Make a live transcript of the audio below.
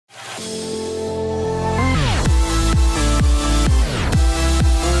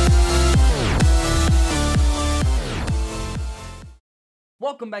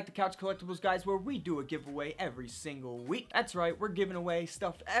Welcome back to Couch Collectibles, guys, where we do a giveaway every single week. That's right, we're giving away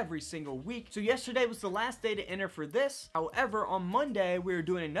stuff every single week. So yesterday was the last day to enter for this. However, on Monday, we're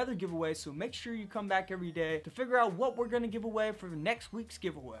doing another giveaway, so make sure you come back every day to figure out what we're going to give away for next week's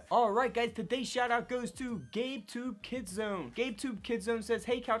giveaway. Alright, guys, today's shout out goes to GabeTube KidZone. GabeTube KidZone says,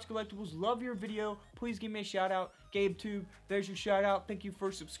 "Hey, Couch Collectibles, love your video. Please give me a shout out." GabeTube, there's your shout out. Thank you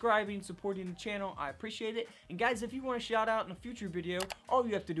for subscribing and supporting the channel. I appreciate it. And guys, if you want a shout out in a future video, all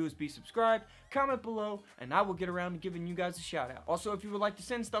you have to do is be subscribed, comment below, and I will get around to giving you guys a shout out. Also, if you would like to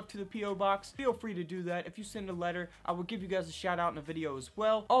send stuff to the P.O. Box, feel free to do that. If you send a letter, I will give you guys a shout out in a video as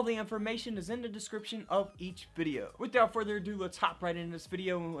well. All the information is in the description of each video. Without further ado, let's hop right into this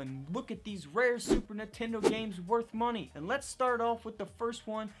video and look at these rare Super Nintendo games worth money. And let's start off with the first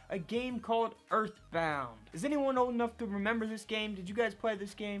one, a game called Earthbound. Is anyone old enough to remember this game? Did you guys play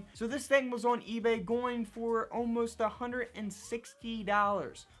this game? So this thing was on eBay going for almost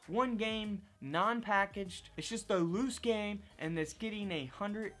 $160. One game, non-packaged. It's just a loose game, and it's getting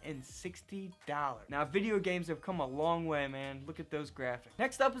 $160. Now, video games have come a long way, man. Look at those graphics.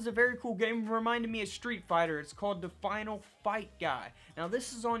 Next up is a very cool game reminding me of Street Fighter. It's called The Final Fight Guy. Now,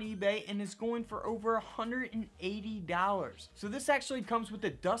 this is on eBay, and it's going for over $180. So this actually comes with a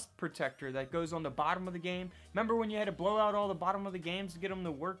dust protector that goes on the bottom of the game. Remember when you had to blow out all the bottom of the games to get them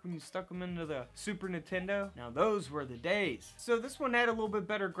to work when you stuck them into the Super Nintendo? Now, those were the days. So this one had a little bit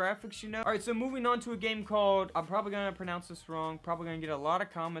better graphics, you know. Alright, so moving on to a game called, I'm probably going to pronounce this wrong, probably going to get a lot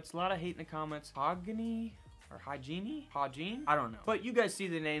of comments, a lot of hate in the comments. Hygiene? Or Hygiene? Hygiene? I don't know. But you guys see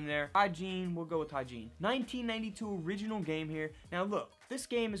the name there. Hygiene, we'll go with Hygiene. 1992 original game here. Now look, this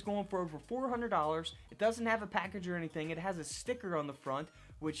game is going for over $400. It doesn't have a package or anything. It has a sticker on the front,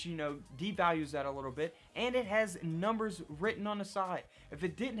 which, you know, devalues that a little bit. And it has numbers written on the side. If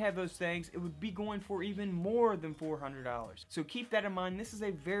it didn't have those things, it would be going for even more than $400. So keep that in mind. This is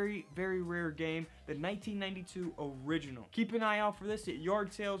a very, very rare game. The 1992 original. Keep an eye out for this at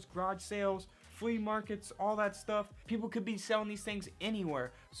yard sales, garage sales, flea markets, all that stuff. People could be selling these things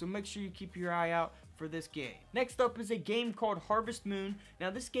anywhere, so make sure you keep your eye out for this game. Next up is a game called Harvest Moon. Now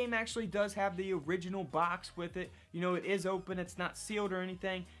this game actually does have the original box with it. You know, it is open, it's not sealed or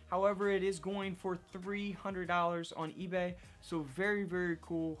anything. However, it is going for $300 on eBay. So very, very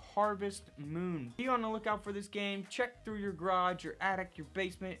cool. Harvest Moon. Be on the lookout for this game. Check through your garage, your attic, your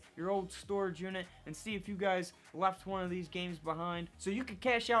basement, your old storage unit, and see if you guys left one of these games behind so you can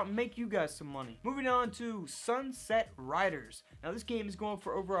cash out and make you guys some money. Moving on to Sunset Riders. Now this game is going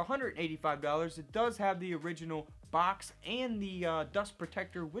for over $185. It does have the original box and the dust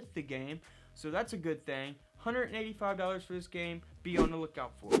protector with the game, so that's a good thing. $185 for this game. Be on the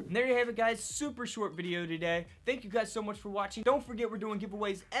lookout for it. And there you have it, guys. Super short video today. Thank you guys so much for watching. Don't forget we're doing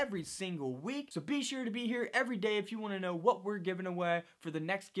giveaways every single week, so be sure to be here every day if you want to know what we're giving away for the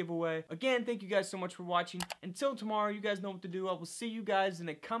next giveaway. Again, thank you guys so much for watching. Until tomorrow, you guys know what to do. I will see you guys in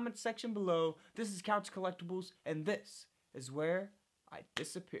the comment section below. This is Couch Collectibles, and this is where I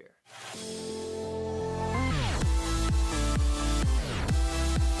disappear.